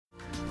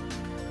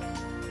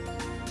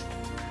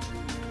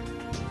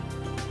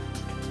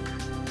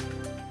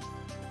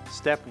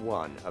Step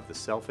 1 of the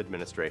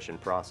self-administration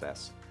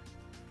process.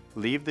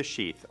 Leave the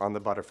sheath on the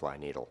butterfly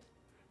needle.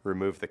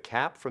 Remove the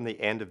cap from the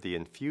end of the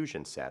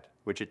infusion set,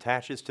 which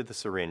attaches to the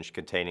syringe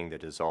containing the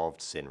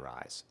dissolved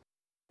Cinryze.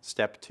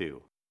 Step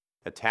 2.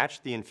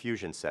 Attach the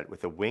infusion set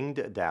with a winged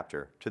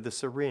adapter to the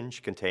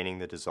syringe containing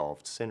the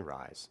dissolved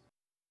Cinryze.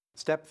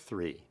 Step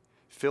 3.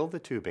 Fill the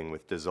tubing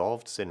with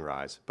dissolved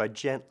Cinryze by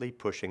gently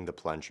pushing the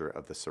plunger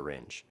of the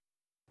syringe.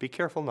 Be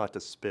careful not to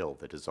spill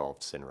the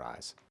dissolved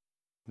Cinryze.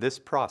 This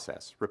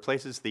process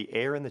replaces the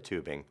air in the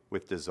tubing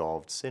with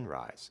dissolved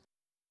Cinryze.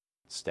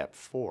 Step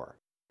 4.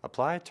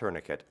 Apply a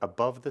tourniquet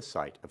above the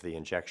site of the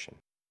injection.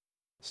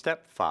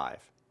 Step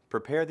 5.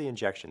 Prepare the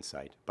injection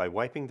site by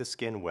wiping the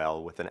skin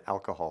well with an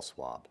alcohol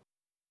swab.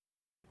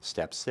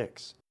 Step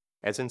 6.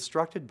 As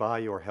instructed by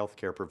your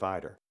healthcare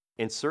provider,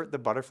 insert the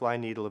butterfly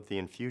needle of the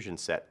infusion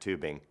set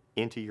tubing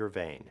into your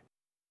vein.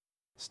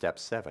 Step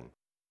 7.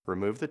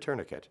 Remove the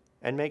tourniquet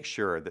and make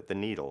sure that the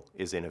needle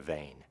is in a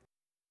vein.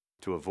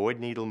 To avoid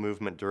needle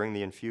movement during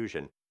the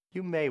infusion,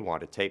 you may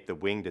want to tape the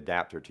winged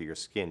adapter to your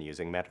skin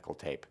using medical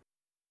tape.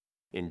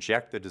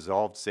 Inject the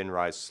dissolved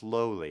Cinryze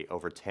slowly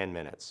over 10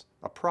 minutes,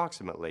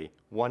 approximately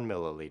 1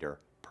 milliliter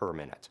per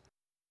minute.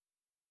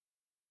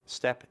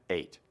 Step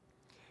 8.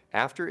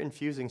 After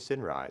infusing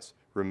Cinryze,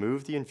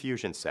 remove the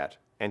infusion set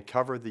and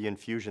cover the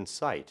infusion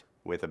site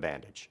with a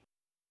bandage.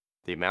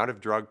 The amount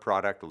of drug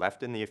product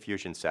left in the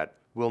infusion set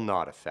will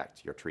not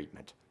affect your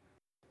treatment.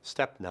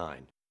 Step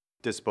 9.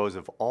 Dispose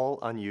of all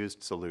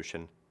unused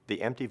solution,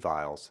 the empty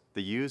vials,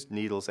 the used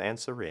needles and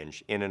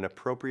syringe in an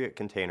appropriate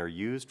container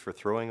used for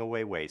throwing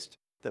away waste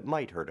that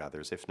might hurt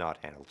others if not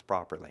handled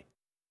properly.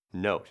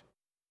 Note: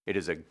 it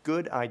is a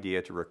good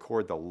idea to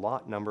record the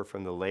lot number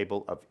from the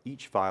label of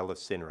each vial of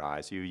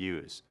Cinryze you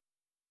use.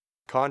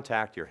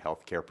 Contact your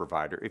healthcare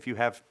provider if you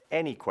have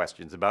any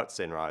questions about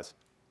Cinryze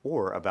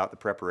or about the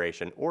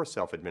preparation or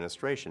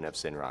self-administration of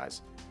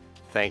Cinryze.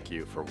 Thank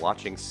you for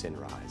watching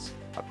Cinryze,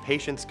 a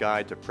patient's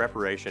guide to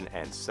preparation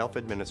and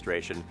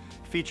self-administration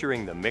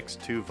featuring the Mix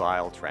 2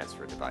 vial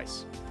transfer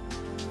device.